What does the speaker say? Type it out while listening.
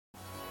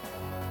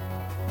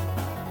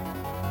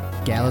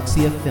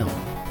Galaxy of Film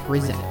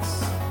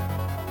presents.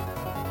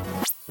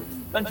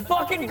 Let's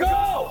fucking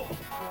go!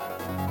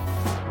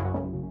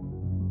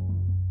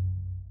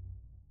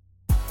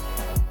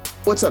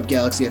 What's up,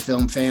 Galaxy of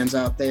Film fans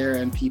out there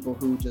and people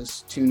who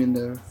just tune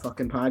into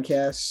fucking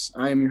podcasts?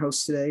 I am your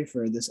host today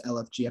for this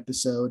LFG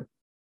episode,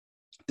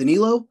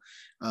 Danilo.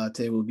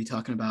 Today we'll be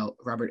talking about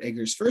Robert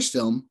Eggers' first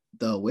film,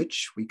 The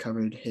Witch. We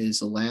covered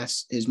his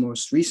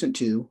most recent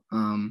two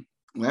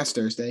last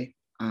Thursday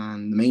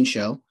on the main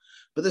show.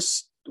 But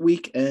this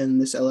week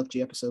and this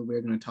LFG episode,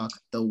 we're going to talk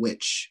The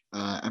Witch.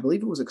 I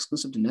believe it was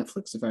exclusive to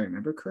Netflix, if I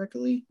remember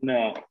correctly.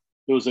 No,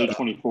 it was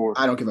A24.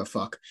 I don't give a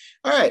fuck.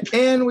 All right,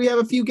 and we have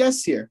a few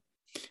guests here.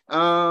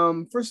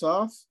 First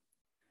off,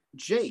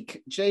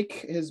 Jake.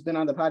 Jake has been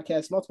on the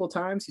podcast multiple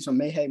times. He's from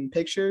Mayhem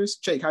Pictures.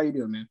 Jake, how you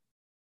doing, man?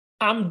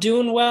 I'm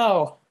doing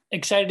well.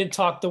 Excited to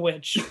talk The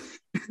Witch.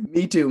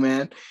 Me too,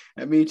 man.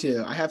 Me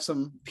too. I have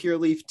some Pure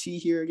Leaf tea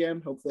here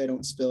again. Hopefully I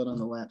don't spill it on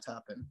the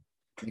laptop and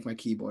make my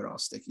keyboard all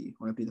sticky.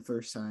 Wouldn't be the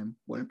first time.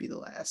 Wouldn't be the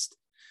last.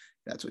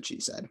 That's what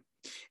she said.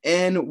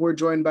 And we're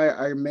joined by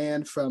our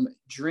man from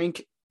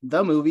Drink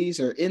the Movies,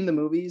 or In the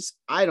Movies.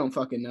 I don't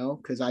fucking know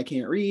because I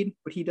can't read,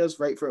 but he does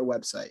write for a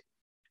website.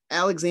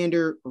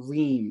 Alexander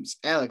Reams.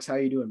 Alex, how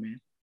you doing,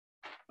 man?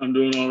 I'm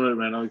doing all right,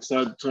 man. I'm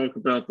excited to talk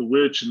about The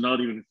Witch, and not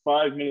even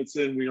 5 minutes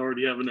in, we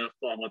already have enough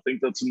fun. I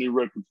think that's a new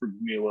record for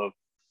Danilo.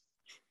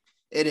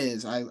 It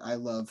is. I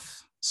love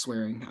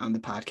swearing on the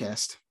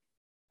podcast.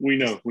 We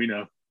know.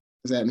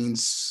 Because that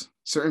means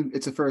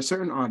it's for a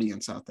certain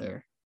audience out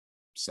there.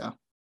 So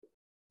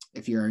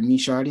if you're a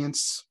niche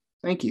audience,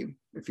 thank you.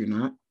 If you're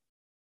not,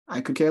 I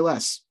could care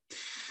less.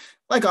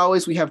 Like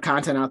always, we have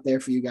content out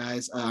there for you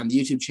guys. On the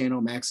YouTube channel,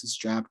 Max has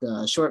dropped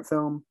a short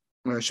film,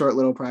 or a short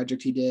little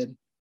project he did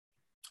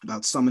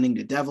about summoning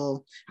the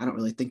devil. I don't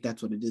really think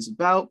that's what it is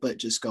about, but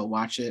just go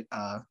watch it.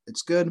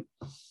 It's good.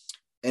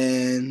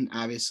 And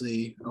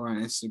obviously we're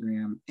on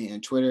Instagram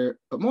and Twitter.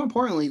 But more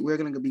importantly, we're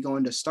going to be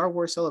going to Star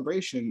Wars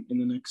Celebration in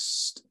the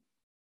next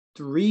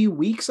 3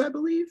 weeks, I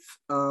believe.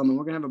 And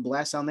we're going to have a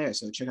blast down there.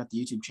 So check out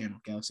the YouTube channel,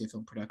 Galaxy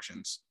Film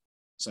Productions.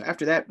 So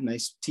after that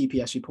nice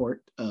TPS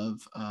report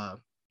of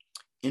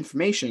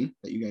information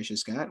that you guys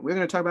just got, we're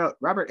going to talk about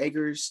Robert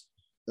Eggers'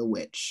 The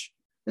Witch.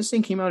 This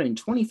thing came out in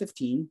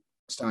 2015,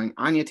 starring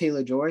Anya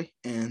Taylor-Joy,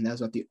 and that was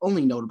about the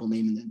only notable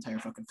name in the entire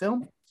fucking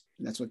film.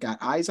 And that's what got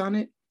eyes on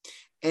it.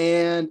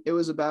 And it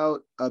was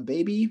about a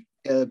baby,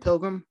 a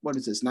pilgrim. What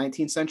is this,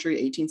 19th century,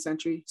 18th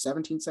century,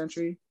 17th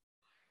century?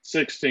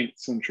 16th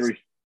century.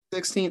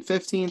 16th,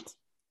 15th,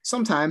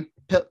 sometime.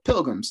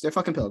 Pilgrims. They're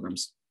fucking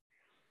pilgrims.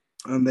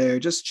 And they're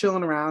just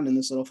chilling around in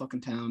this little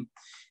fucking town.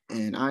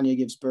 And Anya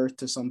gives birth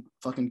to some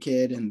fucking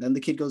kid. And then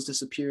the kid goes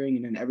disappearing.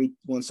 And then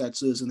everyone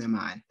starts losing their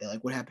mind. They're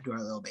like, what happened to our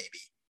little baby?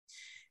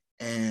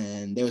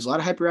 And there was a lot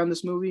of hype around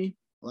this movie.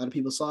 A lot of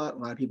people saw it. A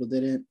lot of people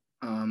didn't.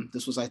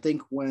 This was, I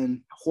think,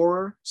 when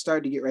horror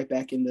started to get right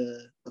back into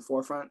the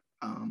forefront.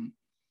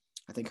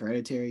 I think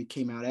Hereditary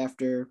came out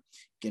after.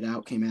 Get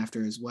Out came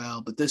after as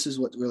well. But this is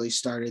what really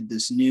started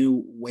this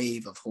new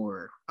wave of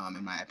horror,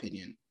 in my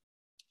opinion.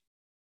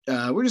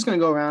 We're just going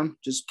to go around,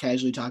 just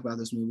casually talk about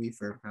this movie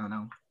for, I don't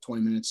know,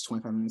 20 minutes,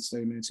 25 minutes,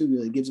 30 minutes. Who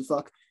really gives a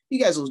fuck? You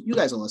guys will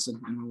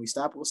listen. And when we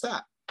stop, we'll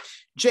stop.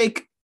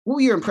 Jake, what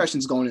were your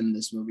impressions going into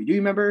this movie? Do you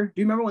remember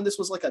when this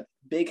was like a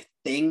big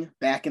thing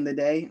back in the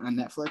day on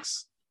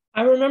Netflix?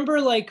 I remember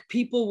like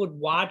people would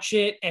watch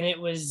it and it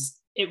was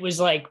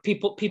like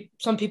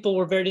some people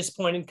were very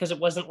disappointed because it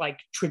wasn't like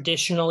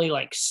traditionally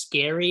like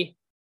scary.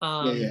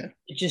 It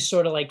just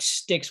sort of like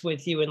sticks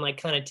with you and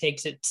like kind of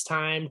takes its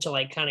time to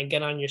like kind of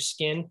get on your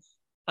skin.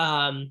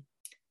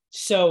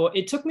 So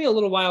it took me a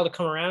little while to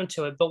come around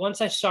to it, but once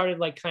I started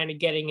like kind of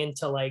getting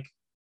into like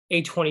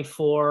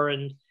A24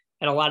 and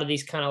a lot of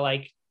these kind of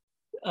like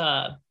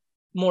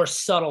more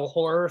subtle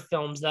horror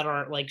films that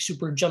aren't like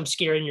super jump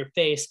scare in your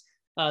face,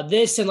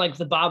 this and like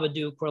The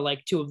Babadook were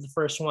like two of the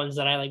first ones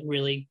that I like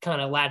really kind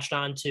of latched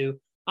onto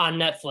on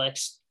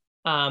Netflix.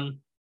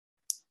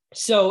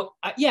 So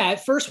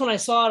at first when I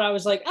saw it, I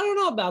was like, I don't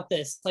know about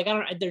this. Like,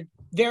 they're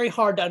very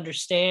hard to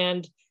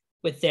understand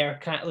with their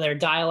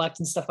dialect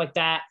and stuff like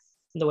that,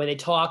 and the way they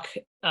talk.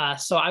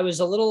 So I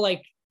was a little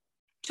like,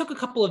 took a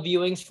couple of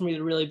viewings for me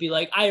to really be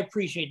like, I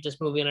appreciate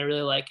this movie and I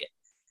really like it.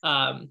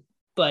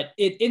 But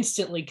it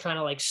instantly kind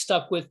of like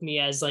stuck with me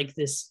as like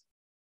this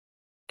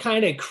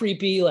kind of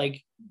creepy,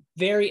 like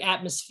very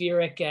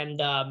atmospheric and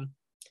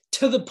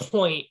to the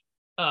point,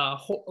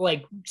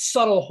 like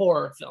subtle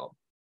horror film.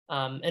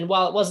 And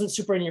while it wasn't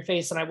super in your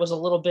face and I was a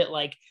little bit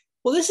like,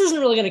 well, this isn't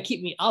really going to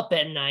keep me up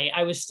at night,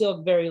 I was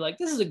still very like,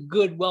 this is a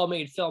good,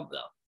 well-made film though.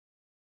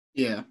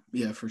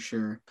 Yeah, for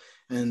sure.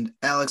 And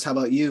Alex, how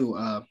about you?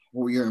 What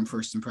were your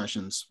first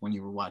impressions when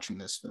you were watching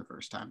this for the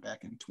first time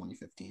back in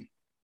 2015?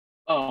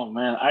 Oh,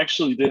 man. I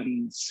actually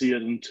didn't see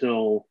it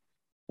until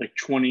like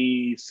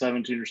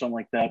 2017 or something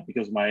like that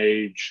because of my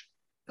age.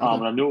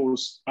 Okay. I knew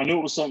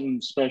it was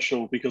something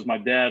special because my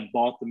dad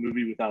bought the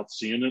movie without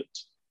seeing it.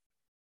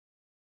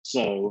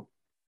 So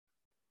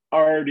I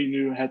already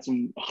knew I had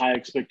some high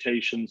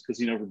expectations because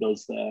he never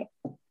does that.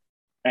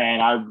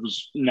 and I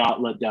was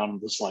not let down in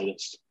the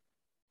slightest.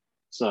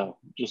 So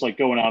just like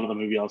going out of the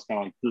movie, I was kind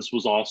of like, this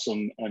was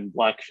awesome, and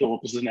Black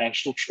Phillip is a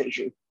national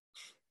treasure.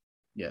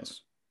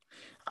 Yes.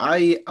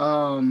 I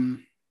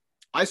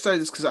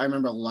started this because I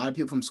remember a lot of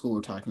people from school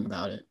were talking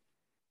about it.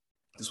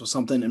 This was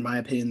something, in my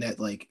opinion, that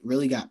like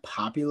really got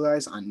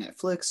popularized on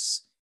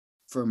Netflix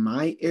for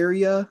my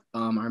area. I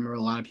remember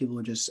a lot of people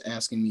were just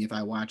asking me if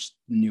I watched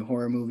the new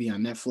horror movie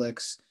on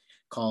Netflix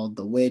called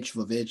The Witch,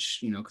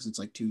 because it's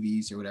like two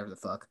V's or whatever the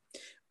fuck.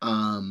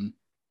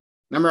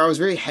 Remember, I was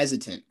very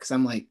hesitant because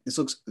I'm like, this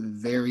looks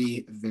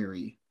very,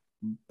 very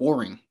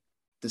boring.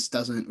 This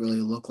doesn't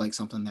really look like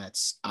something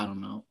that's, I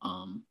don't know,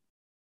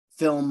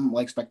 film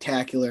like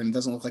spectacular, and it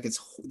doesn't look like it's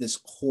this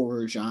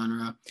horror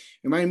genre. It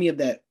reminded me of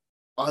that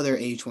other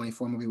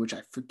A24 movie, which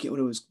I forget what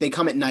it was. They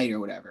Come at Night or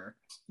whatever.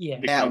 Yeah,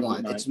 that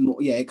one. It's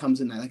it comes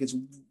at night. Like it's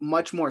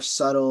much more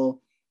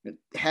subtle. It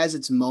has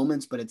its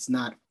moments, but it's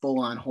not full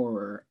on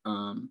horror.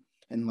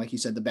 And like you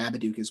said, The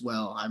Babadook as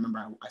well. I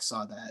remember I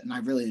saw that, and I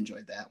really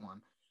enjoyed that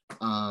one.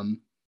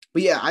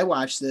 But yeah, I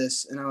watched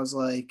this, and I was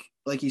like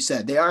you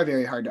said, they are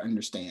very hard to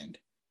understand.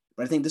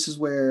 But I think this is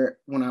where,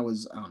 when I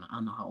was, I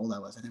don't know how old I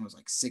was. I think it was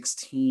like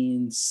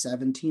 16,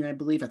 17, I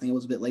believe. I think it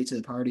was a bit late to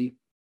the party.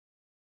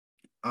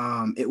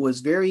 It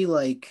was very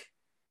like,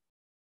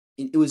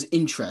 it was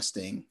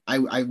interesting.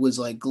 I was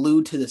like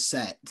glued to the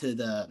set, to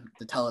the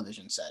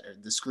television set or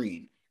the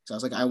screen. So I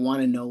was like, I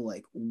want to know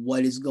like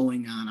what is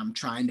going on. I'm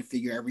trying to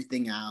figure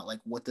everything out. Like,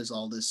 what does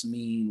all this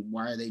mean?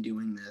 Why are they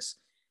doing this?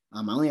 I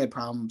only had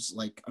problems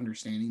like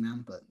understanding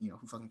them, but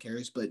who fucking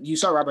cares? But you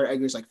saw Robert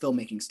Eggers like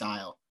filmmaking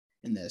style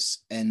in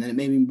this, and then it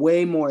made me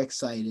way more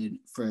excited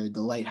for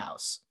The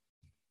Lighthouse.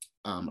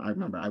 I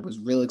remember I was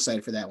real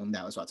excited for that one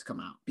that was about to come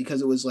out,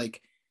 because it was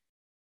like,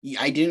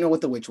 I didn't know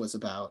what The Witch was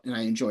about, and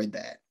I enjoyed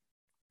that.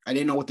 I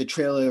didn't know what the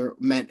trailer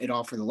meant at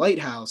all for The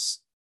Lighthouse,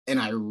 and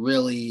I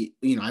really,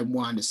 I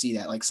wanted to see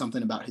that, like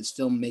something about his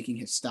filmmaking,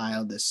 his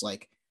style, this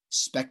like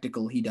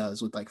spectacle he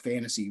does with like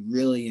fantasy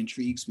really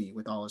intrigues me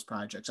with all his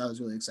projects. I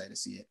was really excited to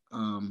see it.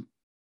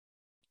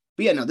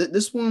 But yeah, no,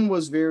 this one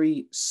was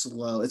very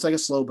slow. It's like a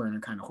slow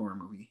burner kind of horror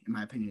movie, in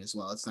my opinion, as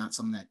well. It's not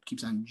something that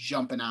keeps on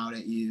jumping out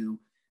at you.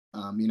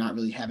 You're not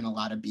really having a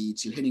lot of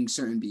beats. You're hitting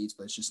certain beats,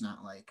 but it's just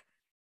not like,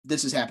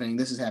 this is happening,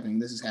 this is happening,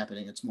 this is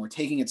happening. It's more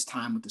taking its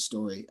time with the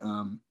story,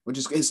 which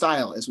is his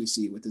style, as we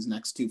see with his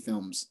next two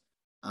films,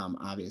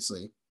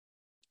 obviously.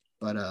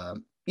 But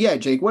yeah,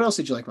 Jake, what else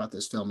did you like about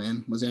this film,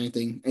 man? Was there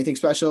anything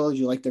special? Did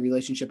you like the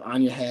relationship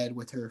Anya had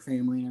with her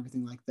family and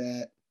everything like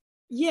that?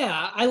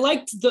 Yeah, I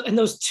liked and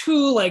those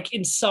two like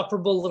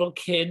insufferable little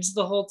kids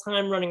the whole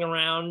time running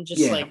around,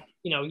 just like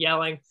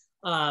yelling.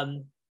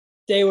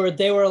 They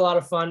were a lot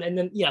of fun, and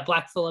then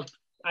Black Phillip,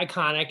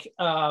 iconic.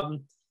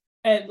 And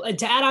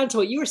to add on to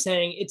what you were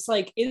saying, it's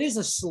like it is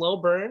a slow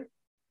burn,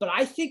 but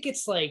I think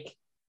it's like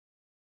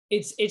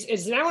it's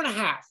an hour and a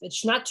half.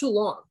 It's not too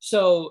long,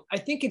 so I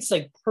think it's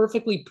like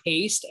perfectly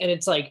paced, and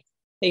it's like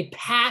they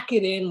pack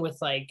it in with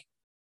like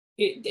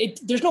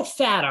there's no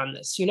fat on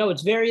this,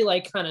 it's very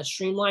like kind of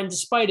streamlined,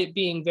 despite it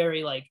being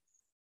very like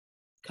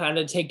kind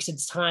of takes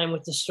its time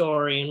with the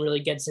story and really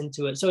gets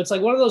into it. So it's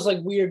like one of those like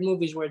weird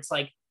movies where it's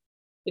like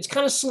it's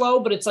kind of slow,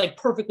 but it's like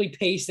perfectly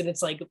paced, and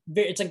it's like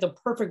the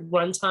perfect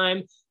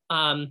runtime.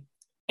 And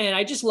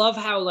I just love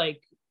how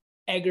like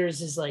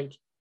Eggers is like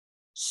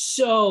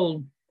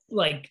so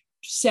like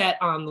set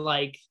on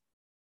like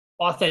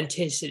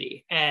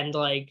authenticity and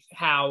like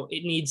how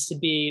it needs to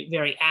be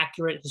very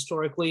accurate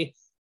historically.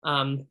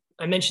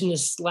 I mentioned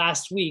this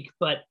last week,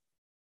 but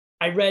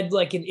I read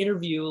like an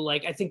interview,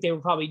 like I think they were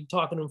probably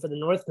talking to him for the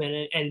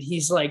Northman, and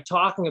he's like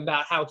talking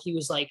about how he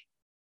was like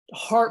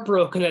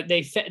heartbroken that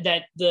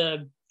that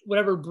the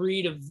whatever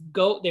breed of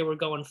goat they were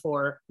going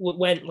for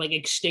went like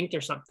extinct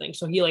or something.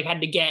 So he like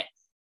had to get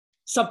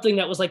something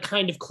that was like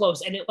kind of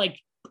close, and it like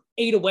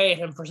ate away at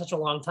him for such a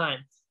long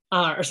time,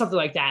 or something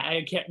like that.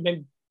 I can't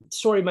remember.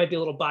 Story might be a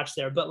little botched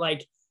there, but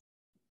like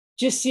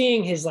just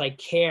seeing his like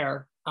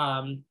care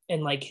and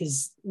like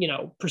his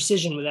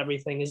precision with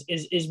everything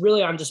is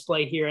really on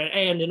display here,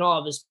 and in all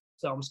of his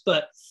films,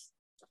 but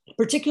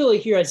particularly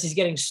here as he's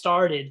getting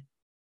started.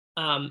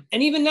 And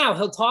even now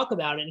he'll talk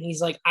about it, and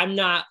he's like, I'm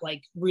not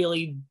like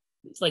really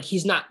like,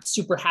 he's not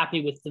super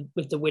happy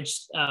with the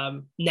Witch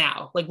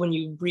now. Like when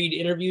you read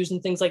interviews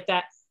and things like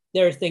that,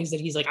 there are things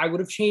that he's like, I would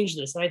have changed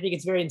this. And I think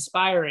it's very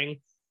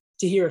inspiring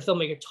to hear a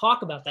filmmaker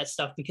talk about that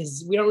stuff,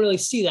 because we don't really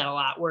see that a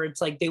lot, where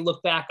it's like they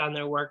look back on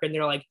their work and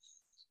they're like,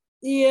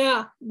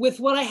 yeah, with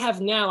what I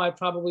have now, I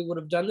probably would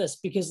have done this,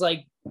 because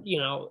like,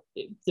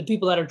 the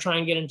people that are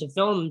trying to get into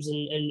films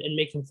and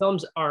making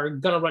films are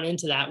going to run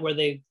into that, where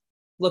they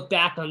look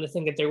back on the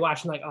thing that they're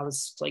watching, like, oh, this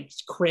is like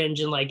cringe,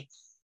 and like,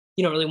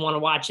 you don't really want to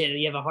watch it, and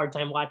you have a hard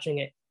time watching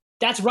it.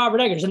 That's Robert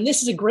Eggers, and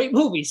this is a great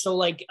movie. So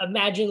like,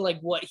 imagine like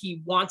what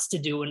he wants to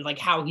do and like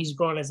how he's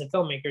grown as a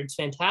filmmaker. It's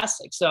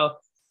fantastic. So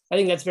I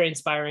think that's very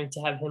inspiring to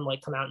have him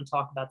like come out and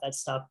talk about that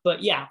stuff.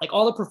 But yeah, like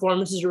all the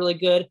performances are really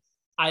good.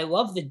 I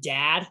love the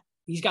dad.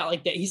 He's got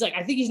like that. He's like,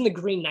 I think he's in The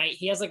Green Knight.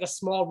 He has like a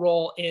small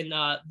role in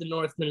The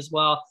Northman as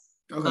well.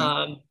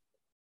 Okay.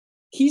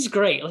 he's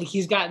great. Like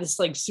he's got this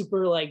like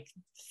super like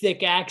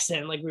thick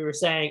accent, like we were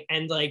saying,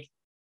 and like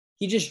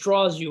he just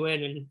draws you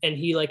in, and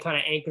he like kind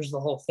of anchors the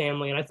whole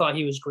family. And I thought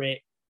he was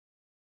great.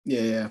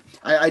 Yeah.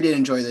 I did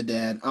enjoy the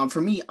dad.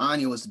 For me,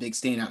 Anya was the big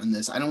standout in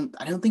this. I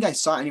don't think I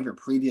saw any of her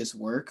previous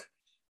work.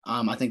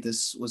 I think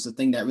this was the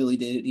thing that really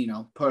did,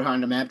 put her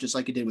on the map, just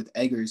like it did with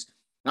Eggers.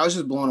 And I was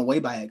just blown away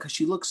by it because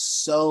she looks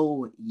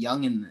so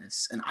young in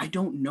this, and I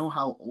don't know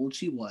how old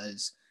she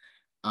was.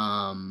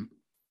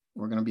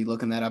 We're gonna be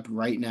looking that up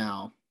right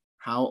now.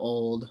 How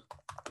old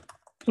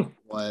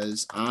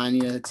was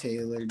Anya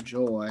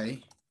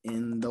Taylor-Joy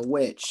in The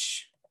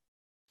Witch?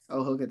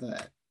 Oh, look at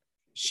that.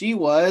 She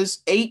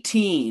was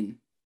 18.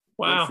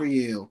 Wow. Good for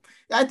you.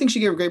 I think she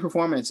gave a great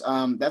performance.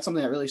 That's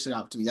something that really stood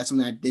out to me. That's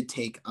something I did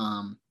take.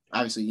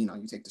 Obviously, you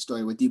take the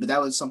story with you, but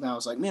that was something I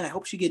was like, man, I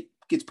hope she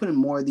gets put in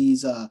more of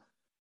these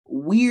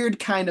weird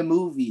kind of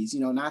movies,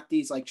 not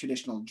these like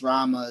traditional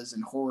dramas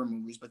and horror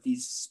movies, but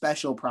these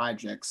special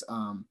projects,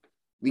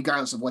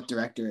 regardless of what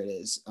director it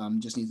is.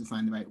 Just needs to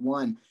find the right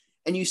one.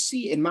 And you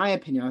see, in my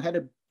opinion, I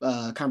had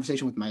a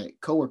conversation with my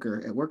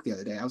coworker at work the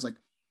other day. I was like,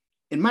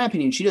 in my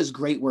opinion, she does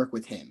great work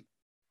with him.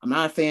 I'm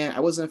not a fan.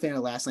 I wasn't a fan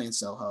of Last Night in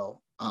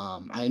Soho.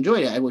 I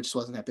enjoyed it. I just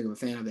wasn't that big of a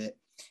fan of it.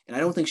 And I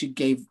don't think she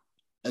gave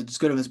as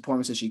good of a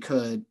performance as she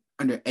could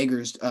under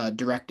Eggers'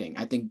 directing.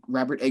 I think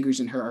Robert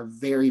Eggers and her are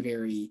very,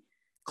 very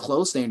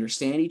close. They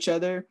understand each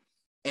other.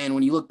 And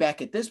when you look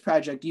back at this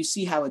project, you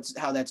see how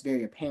that's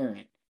very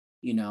apparent.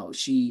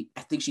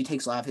 I think she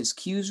takes a lot of his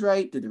cues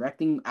right. The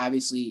directing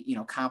obviously,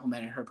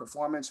 complimented her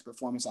performance. Her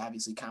performance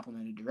obviously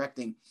complimented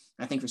directing.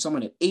 I think for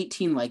someone at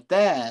 18 like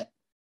that,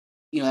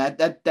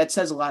 that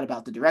says a lot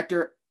about the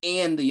director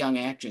and the young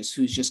actress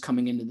who's just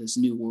coming into this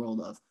new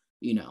world of,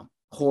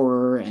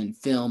 horror and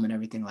film and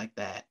everything like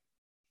that.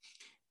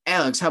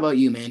 Alex, how about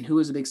you, man? Who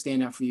was a big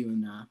standout for you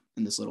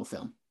in this little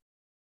film?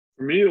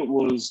 For me, it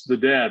was the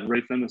dad, Ray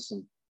Fiennes.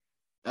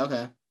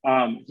 Okay.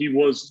 He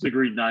was the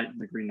Green Knight in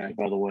The Green Knight,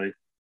 by the way.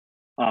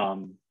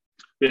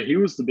 Yeah, he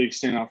was the big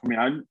standout for me.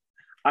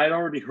 I'd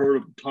already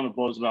heard a ton of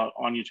buzz about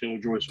Anya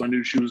Taylor-Joy, so I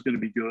knew she was going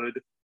to be good,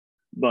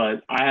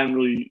 but I hadn't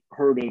really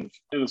heard of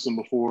Innocent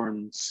before,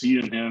 and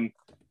seeing him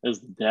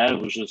as the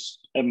dad was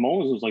just, at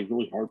moments, it was like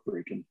really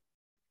heartbreaking.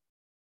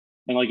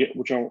 And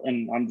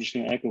I'm just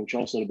going to echo what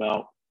y'all said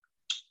about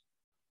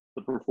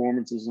the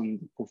performances, and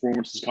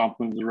performances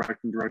compliment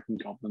directing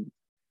compliment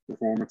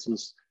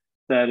performances.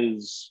 That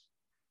is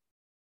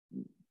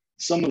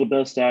some of the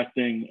best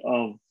acting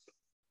of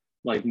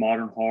like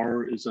modern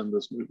horror is in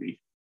this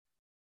movie.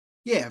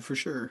 Yeah, for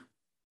sure.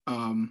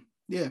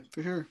 Yeah,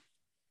 for sure.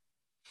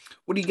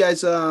 What do you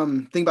guys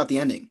think about the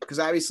ending? Because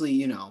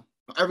obviously,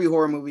 every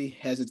horror movie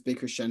has its big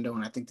crescendo,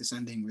 and I think this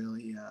ending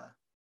really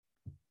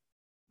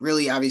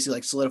obviously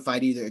like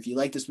solidified either if you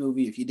like this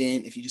movie, if you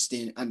didn't, if you just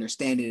didn't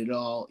understand it at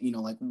all,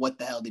 like what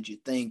the hell did you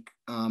think?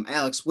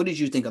 Alex, what did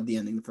you think of the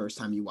ending the first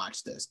time you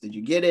watched this? Did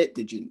you get it?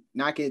 Did you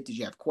not get it? Did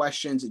you have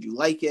questions? Did you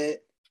like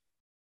it?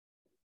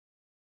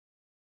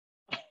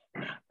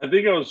 I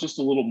think I was just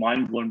a little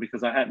mind blown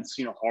because I hadn't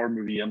seen a horror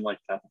movie end like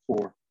that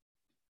before.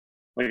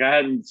 Like I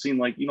hadn't seen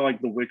like The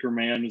Wicker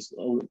Man is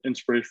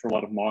inspiration for a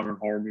lot of modern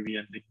horror movie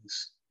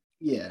endings.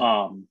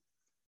 Yeah.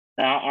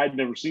 I'd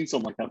never seen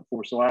something like that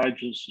before, so I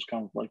just was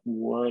kind of like,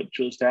 what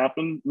just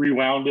happened?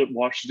 Rewound it,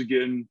 watched it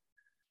again,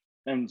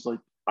 and it's like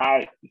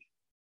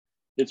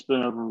it's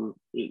been over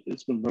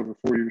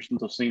 4 years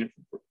since I've seen it,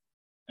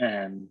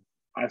 and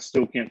I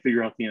still can't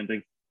figure out the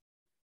ending.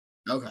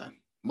 Okay.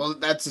 Well,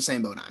 that's the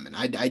same boat I'm in.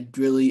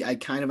 I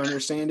kind of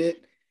understand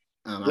it.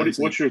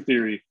 What's your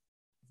theory?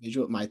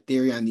 My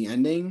theory on the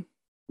ending?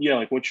 Yeah,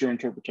 like what's your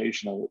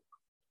interpretation of it?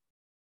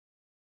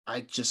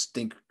 I just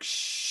think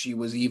she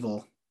was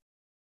evil.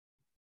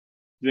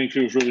 You think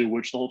she was really a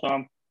witch the whole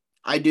time?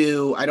 I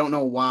do. I don't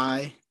know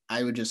why.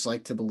 I would just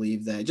like to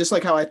believe that. Just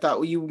like how I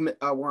thought you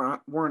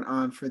weren't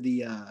on for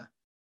the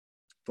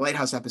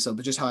Lighthouse episode,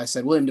 but just how I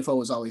said William Dafoe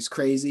was always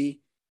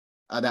crazy.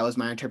 That was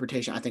my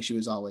interpretation. I think she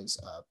was always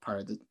part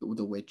of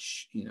the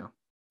witch,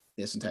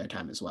 this entire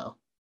time as well.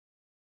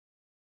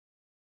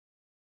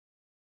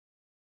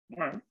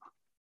 All right.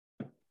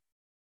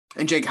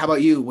 And Jake, how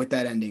about you with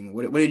that ending?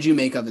 What did you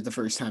make of it the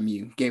first time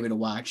you gave it a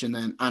watch? And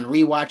then on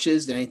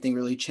rewatches, did anything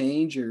really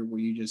change, or were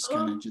you just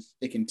kind of just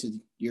sticking to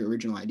your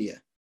original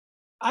idea?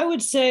 I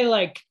would say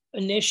like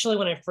initially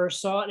when I first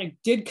saw it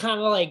did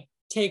kind of like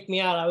take me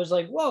out. I was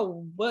like,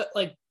 whoa, what?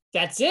 Like,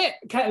 that's it.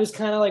 It was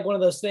kind of like one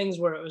of those things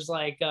where it was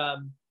like,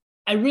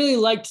 I really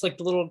liked like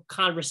the little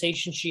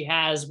conversation she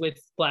has with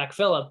Black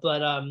Phillip,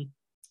 but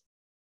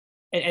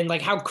and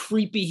like how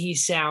creepy he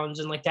sounds,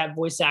 and like that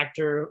voice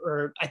actor,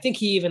 or I think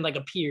he even like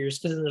appears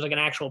because there's like an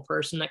actual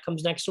person that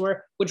comes next to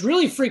her, which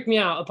really freaked me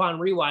out upon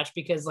rewatch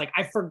because like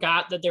I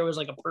forgot that there was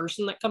like a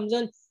person that comes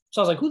in.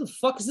 So I was like, who the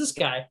fuck is this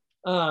guy?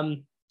 So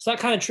that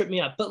kind of tripped me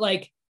up. But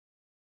like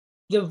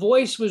the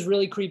voice was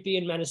really creepy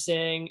and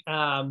menacing.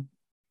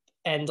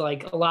 And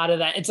like a lot of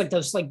that, it's like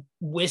those like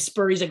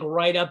whisper, he's like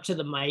right up to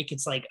the mic.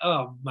 It's like,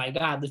 oh my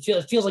God, it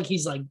feels like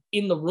he's like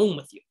in the room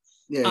with you.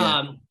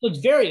 Yeah. So it's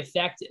very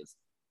effective.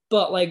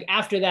 But like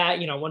after that,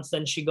 once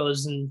then she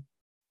goes and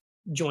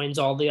joins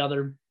all the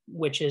other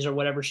witches or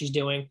whatever she's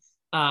doing.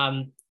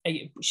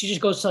 She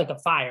just goes to like a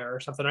fire or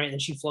something, right? And then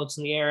she floats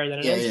in the air. And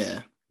then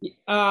Yeah.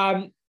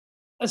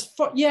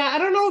 I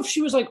don't know if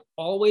she was like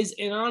always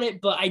in on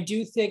it, but I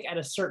do think at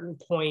a certain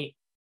point,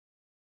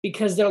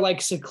 because they're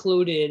like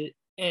secluded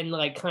and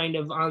like kind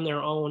of on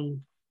their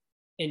own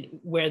in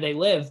where they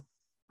live,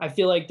 I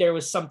feel like there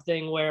was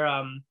something where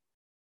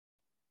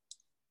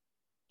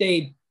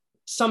they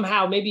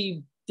somehow,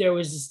 maybe there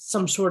was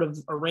some sort of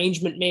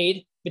arrangement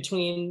made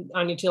between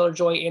Anya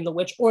Taylor-Joy and the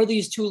witch, or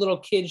these two little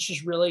kids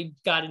just really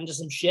got into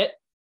some shit.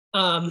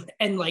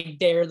 And like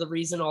they're the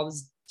reason all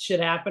this shit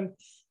happened.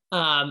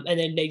 And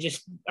then they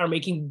just are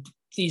making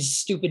these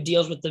stupid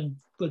deals with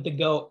the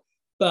goat.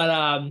 But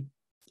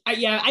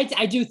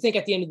I do think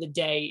at the end of the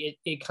day,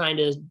 it kind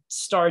of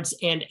starts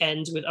and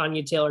ends with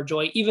Anya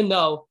Taylor-Joy, even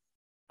though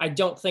I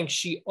don't think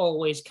she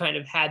always kind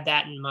of had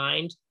that in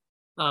mind.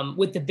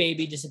 With the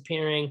baby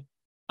disappearing,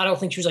 I don't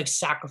think she was like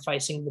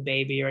sacrificing the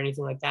baby or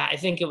anything like that. I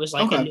think it was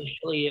like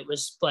initially it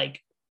was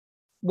like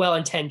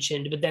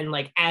well-intentioned, but then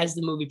like as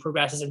the movie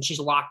progresses and she's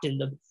locked in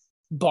the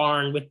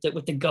barn with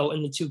the goat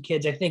and the two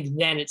kids, I think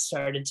then it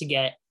started to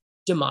get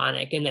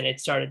demonic, and then it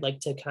started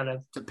like to kind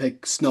of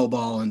pick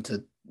snowball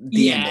into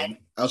the ending.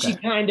 Okay.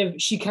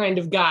 She kind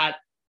of got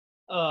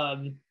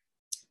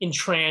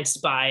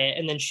entranced by it,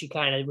 and then she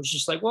kind of was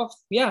just like, well,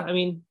 yeah, I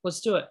mean, let's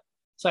do it.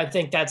 So I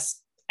think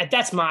that's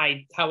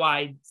how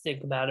I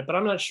think about it, but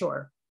I'm not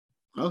sure.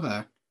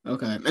 Okay.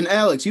 And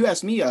Alex, you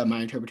asked me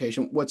my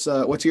interpretation. What's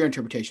your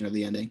interpretation of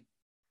the ending?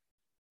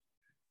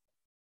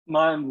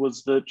 Mine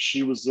was that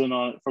she was in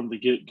on it from the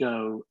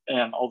get-go,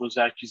 and all those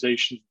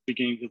accusations at the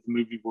beginning of the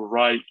movie were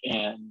right,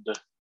 and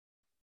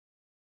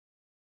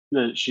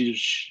that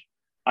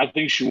I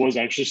think she was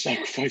actually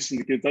sacrificing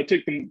the kids. I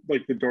take them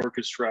like the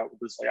darkest route with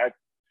this. Like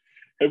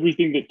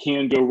everything that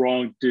can go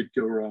wrong did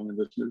go wrong in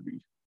this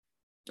movie.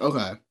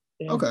 Okay.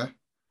 Yeah. Okay.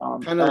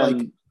 Kind of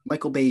like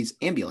Michael Bay's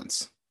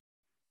Ambulance.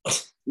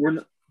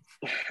 We're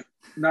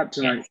not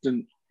tonight.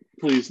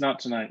 Please, not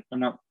tonight. I'm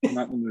not in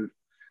the mood.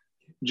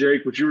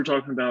 Jake, what you were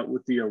talking about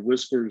with the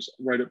whispers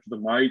right up to the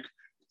mic,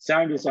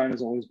 sound design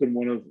has always been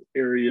one of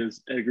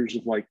Eggers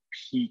of like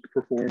peak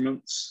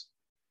performance.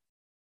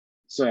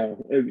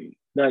 So I mean,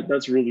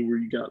 that's really where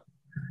you got.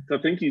 I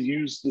think he's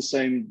used the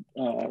same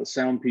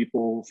sound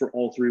people for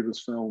all three of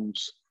his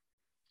films.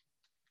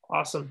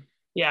 Awesome.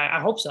 Yeah,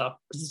 I hope so,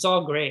 because it's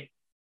all great.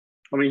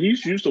 I mean,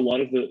 he's used a lot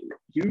of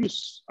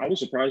I was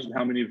surprised at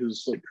how many of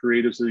his like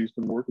creatives that he's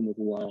been working with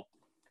a while.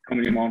 How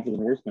many on for the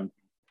Northman?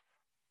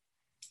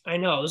 I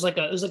know it was like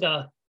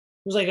a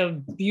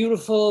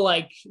beautiful,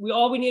 like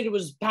all we needed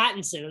was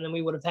Pattinson, and then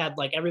we would have had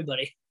like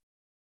everybody.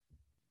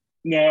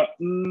 No,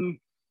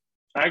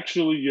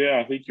 actually, yeah,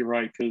 I think you're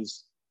right,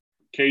 because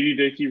Katie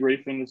Dickey,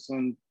 Ray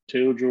Finlayson,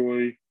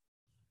 Taylor-Joy,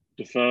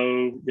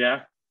 Defoe,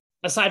 yeah.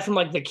 Aside from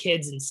like the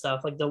kids and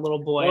stuff, like the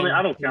little boy. Well, I mean,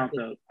 I don't count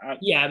that.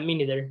 Yeah, me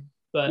neither.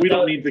 But we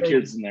don't need the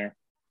kids in there.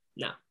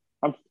 No.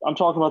 I'm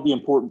talking about the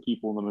important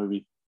people in the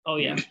movie. Oh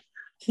yeah.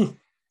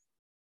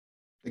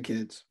 The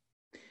kids.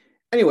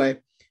 Anyway,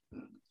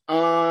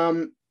 I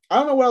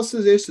don't know what else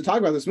there is to talk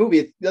about this movie.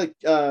 It's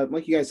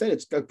like you guys said,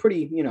 it's a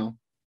pretty, 1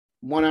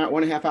 hour,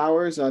 1.5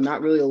 hours.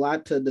 Not really a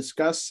lot to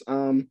discuss. We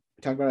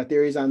talked about our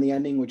theories on the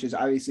ending, which is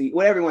obviously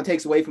what everyone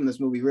takes away from this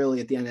movie.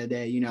 Really, at the end of the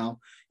day,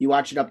 you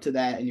watch it up to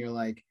that, and you're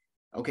like,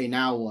 okay,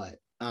 now what?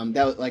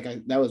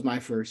 That was my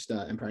first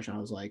impression. I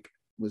was like,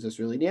 was this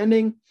really the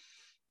ending?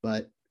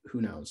 But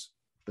who knows?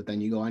 But then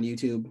you go on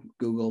YouTube,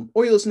 Google,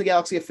 or you listen to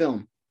Galaxy of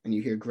Film, and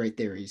you hear great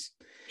theories.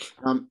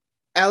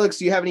 Alex,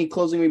 do you have any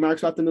closing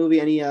remarks about the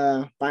movie? Any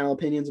final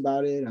opinions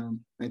about it?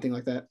 Anything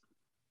like that?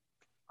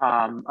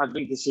 I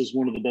think this is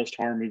one of the best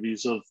horror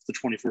movies of the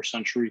 21st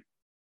century.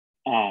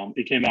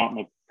 It came out in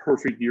a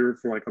perfect year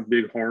for like a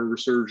big horror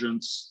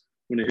resurgence.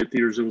 When it hit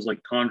theaters, it was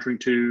like Conjuring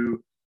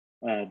 2,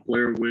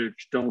 Blair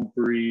Witch, Don't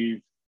Breathe.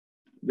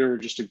 There were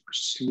just a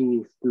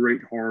slew of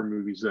great horror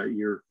movies that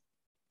year.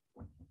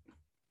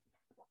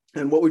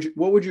 And what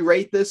would you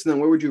rate this? And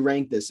then where would you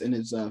rank this in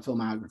his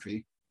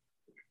filmography?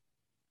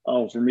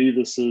 Oh, for me,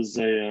 this is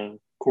a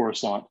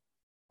Coruscant,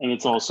 and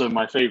it's also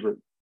my favorite.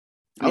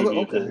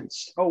 Okay.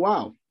 Oh,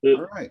 wow.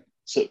 All right.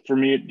 So for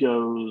me, it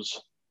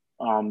goes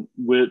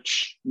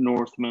Witch,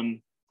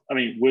 Northman. I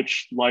mean,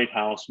 Witch,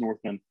 Lighthouse,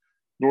 Northman.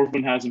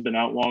 Northman hasn't been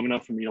out long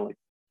enough for me to like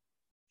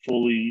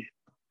fully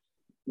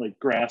like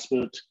grasp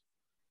it,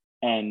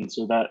 and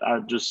so that I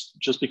just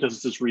because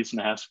it's this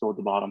recent, it has to go at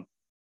the bottom,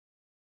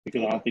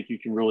 because I don't think you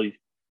can really.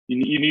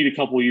 You need a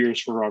couple of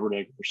years for Robert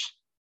Eggers.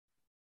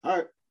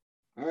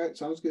 All right,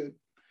 sounds good.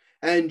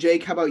 And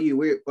Jake, how about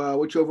you?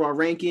 What's your overall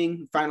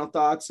ranking? Final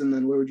thoughts, and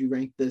then where would you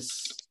rank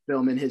this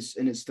film in his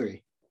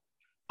 3?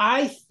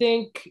 I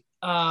think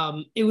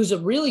it was a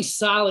really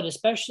solid,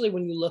 especially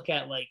when you look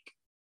at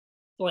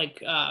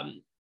like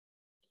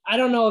I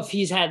don't know if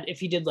he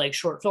did like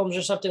short films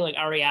or something like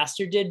Ari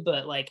Aster did,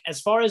 but like as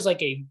far as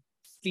like a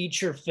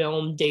feature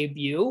film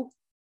debut,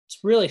 it's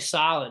really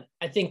solid.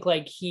 I think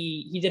like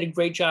he did a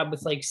great job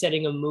with like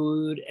setting a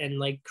mood and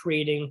like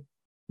creating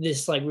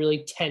this like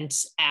really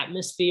tense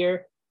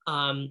atmosphere.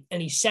 And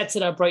he sets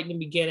it up right in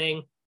the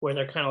beginning where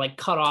they're kind of like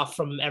cut off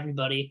from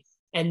everybody.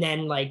 And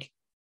then like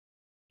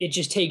it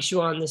just takes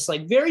you on this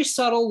like very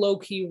subtle,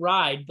 low-key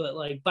ride. But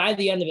like by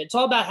the end of it, it's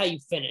all about how you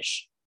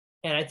finish.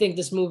 And I think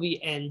this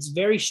movie ends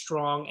very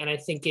strong. And I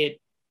think it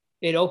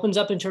opens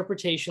up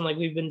interpretation like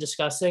we've been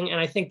discussing. And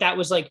I think that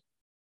was like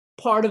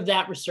part of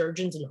that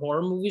resurgence in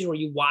horror movies where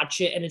you watch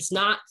it and it's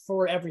not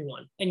for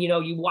everyone. And, you know,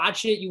 you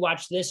watch it, you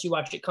watch this, you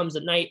watch It Comes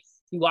at Night,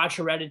 you watch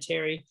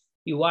Hereditary,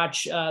 you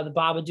watch The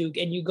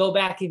Babadook, and you go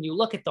back and you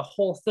look at the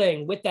whole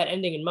thing with that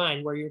ending in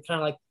mind where you're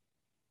kind of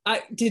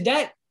like, did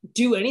that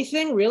do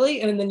anything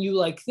really? And then you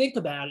like think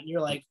about it and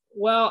you're like,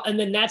 well, and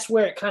then that's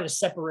where it kind of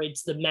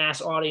separates the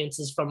mass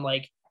audiences from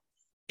like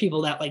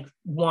people that like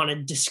want to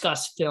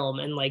discuss film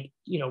and like,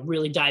 you know,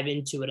 really dive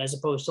into it as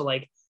opposed to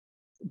like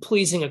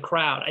pleasing a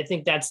crowd. I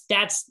think that's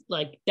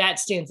like, that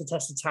stands the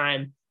test of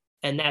time.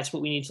 And that's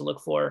what we need to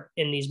look for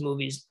in these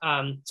movies.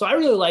 So I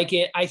really like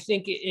it. I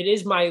think it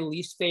is my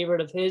least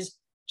favorite of his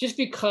just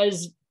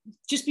because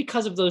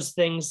of those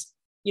things,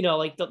 you know,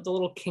 like the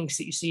little kinks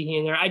that you see here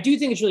and there. I do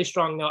think it's really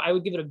strong though. I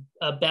would give it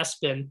a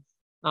Bespin.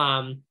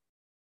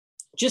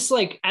 Just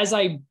like as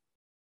I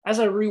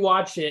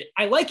rewatch it,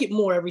 I like it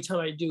more every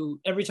time I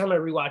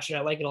rewatch it,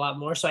 I like it a lot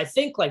more. So I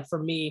think like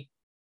for me,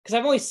 because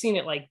I've only seen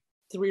it like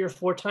 3 or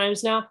 4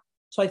 times now.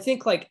 So I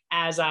think like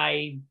as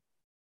I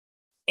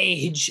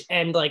age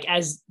and like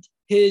as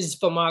his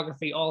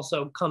filmography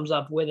also comes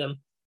up with him,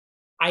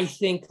 I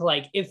think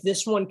like if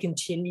this one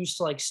continues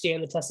to like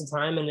stand the test of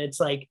time and it's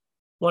like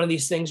one of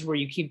these things where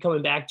you keep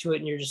coming back to it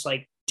and you're just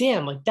like,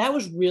 damn, like that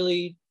was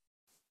really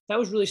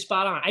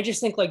spot on. I just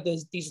think like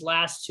these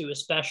last two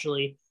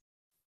especially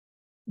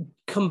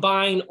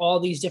combine all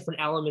these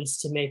different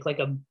elements to make like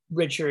a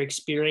richer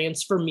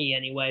experience for me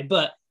anyway.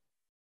 But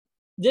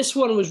this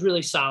one was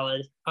really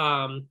solid.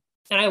 And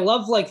I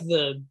love like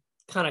the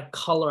kind of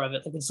color of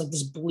it. Like it's like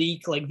this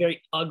bleak, like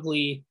very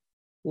ugly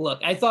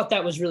look. I thought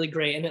that was really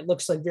great. And it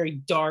looks like very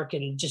dark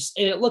and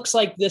it looks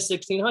like the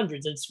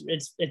 1600s.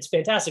 It's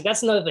fantastic.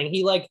 That's another thing.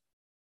 He like,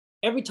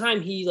 every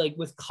time he like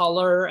with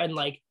color and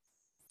like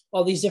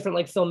all these different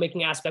like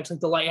filmmaking aspects,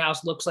 like The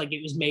Lighthouse looks like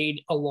it was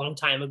made a long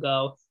time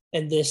ago.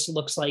 And this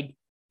looks like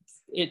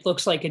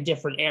a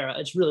different era.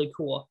 It's really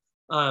cool.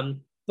 But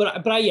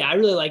I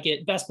really like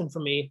it. Bespin for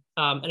me.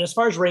 And as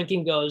far as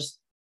ranking goes,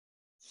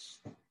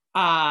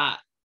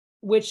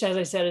 which as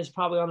I said is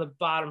probably on the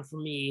bottom for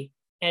me.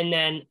 And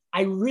then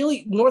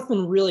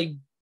Northman really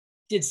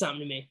did something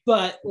to me.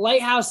 But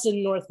Lighthouse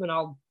and Northman,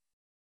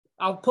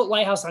 I'll put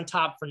Lighthouse on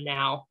top for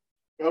now.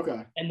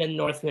 Okay. And then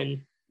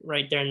Northman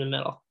right there in the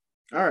middle.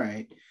 All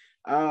right.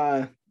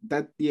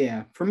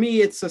 For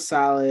me it's a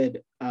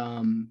solid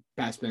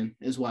Bespin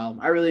as well.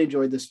 I really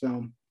enjoyed this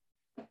film.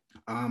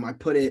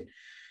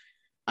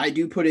 I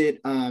do put it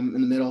in the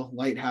middle,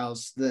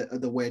 Lighthouse,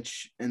 the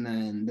Witch, and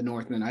then the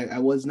Northman. I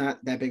was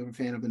not that big of a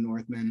fan of the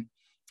Northman.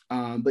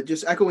 But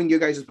just echoing your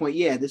guys' point,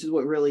 yeah, this is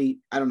what really,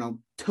 I don't know,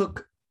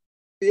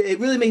 it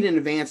really made an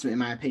advancement in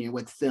my opinion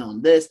with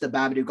film. This, The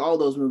Babadook, all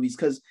those movies,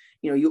 because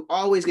you know, you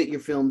always get your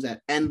films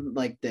that end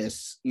like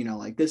this, you know,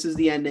 like this is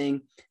the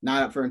ending,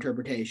 not up for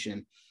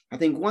interpretation. I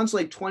think once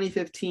like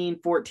 2015,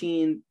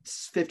 14,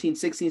 15,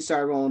 16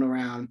 started rolling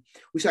around,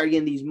 we started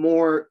getting these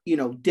more, you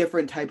know,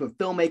 different type of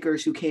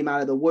filmmakers who came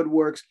out of the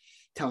woodworks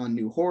telling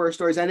new horror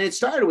stories. And it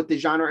started with the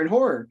genre in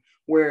horror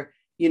where,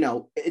 you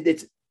know,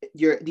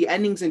 the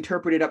ending's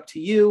interpreted up to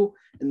you.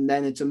 And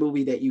then it's a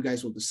movie that you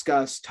guys will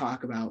discuss,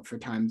 talk about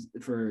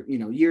for, you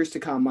know, years to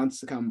come,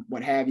 months to come,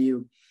 what have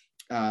you.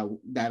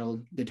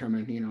 That'll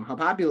determine, you know, how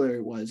popular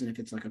it was and if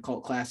it's like a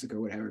cult classic or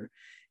whatever.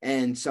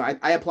 And so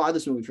I applaud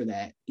this movie for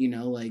that, you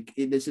know, like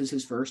this is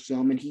his first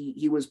film and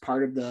he was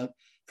part of the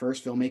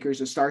first filmmakers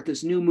to start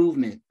this new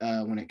movement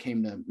when it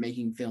came to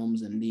making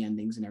films and the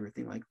endings and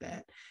everything like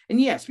that.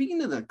 And yeah,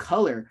 speaking of the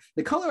color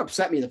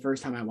upset me the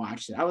first time I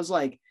watched it. I was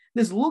like,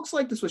 this looks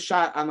like this was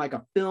shot on like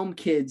a film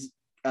kids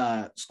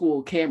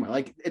school camera.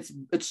 Like it's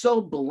so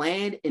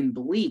bland and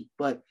bleak,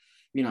 but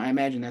you know, I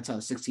imagine that's how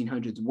the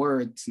 1600s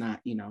were. It's not,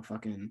 you know,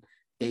 fucking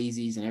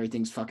daisies and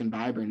everything's fucking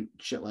vibrant,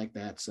 shit like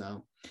that.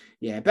 So,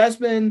 yeah,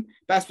 Bespin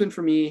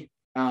for me.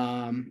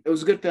 It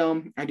was a good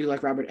film. I do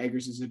like Robert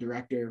Eggers as a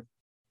director.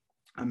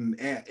 Even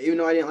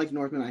though I didn't like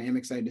Northman, I am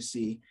excited to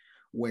see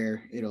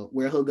where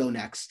he'll go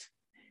next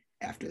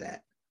after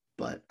that.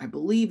 But I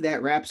believe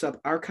that wraps up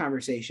our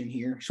conversation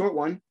here. Short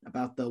one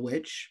about The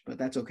Witch, but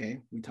that's okay.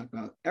 We talked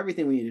about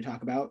everything we need to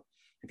talk about.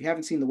 If you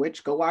haven't seen The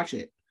Witch, go watch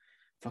it.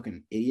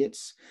 Fucking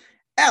idiots.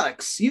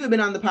 Alex, you have been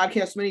on the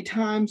podcast many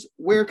times.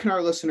 Where can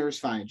our listeners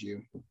find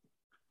you?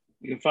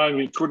 You can find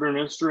me on Twitter and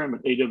Instagram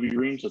at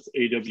AWReams. That's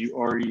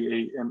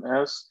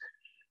AWREAMS.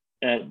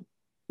 At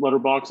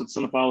Letterboxd at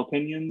Cinephile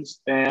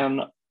Opinions.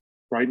 And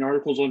writing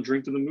articles on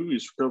Drink to the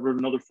Movies for cover of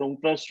another film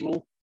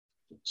festival.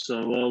 So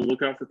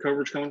look out for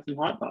coverage coming from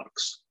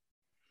Hotbox.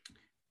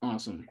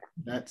 Awesome.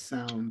 That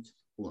sounds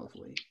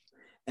lovely.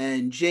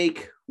 And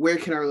Jake, where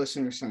can our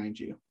listeners find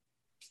you?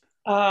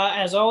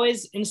 As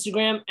always,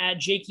 Instagram at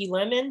Jakey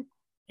Lemon.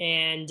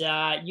 and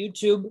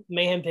YouTube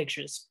Mayhem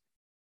Pictures.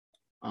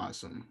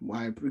 Awesome.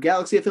 Why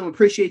Galaxy of Film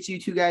appreciates you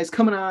two guys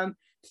coming on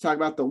to talk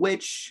about The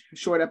Witch.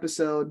 Short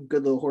episode,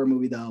 good little horror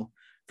movie though,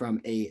 from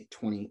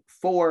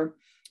A24.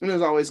 And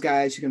as always,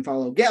 guys, you can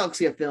follow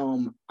Galaxy of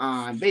Film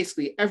on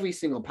basically every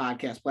single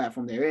podcast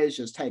platform there is.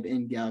 Just type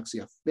in Galaxy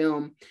of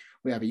Film.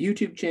 We have a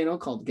YouTube channel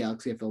called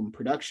Galaxy of Film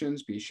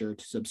Productions. Be sure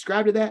to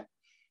subscribe to that.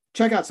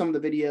 Check out some of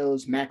the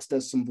videos. Max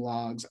does some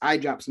vlogs. I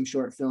drop some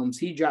short films.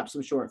 He drops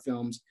some short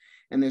films.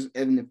 And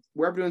if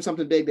we're ever doing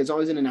something big, there's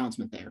always an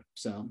announcement there.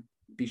 So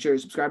be sure to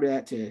subscribe to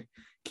that to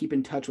keep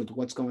in touch with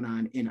what's going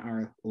on in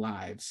our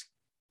lives.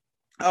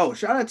 Oh,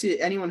 shout out to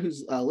anyone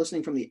who's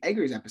listening from the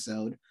Eggers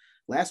episode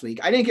last week.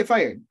 I didn't get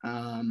fired,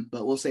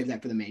 but we'll save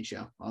that for the main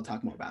show. I'll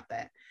talk more about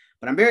that.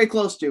 But I'm very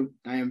close to.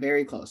 I am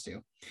very close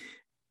to.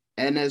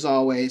 And as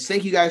always,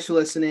 thank you guys for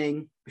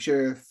listening. Be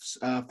sure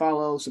to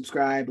follow,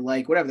 subscribe,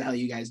 like, whatever the hell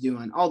you guys do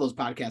on all those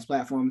podcast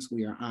platforms.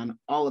 We are on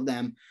all of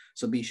them,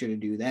 so be sure to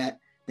do that.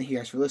 Thank you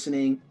guys for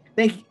listening.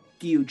 Thank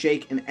you,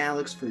 Jake and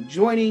Alex, for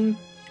joining.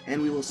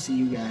 And we will see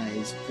you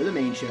guys for the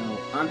main show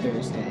on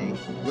Thursday.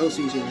 Little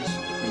Caesars,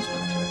 please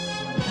sponsor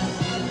us.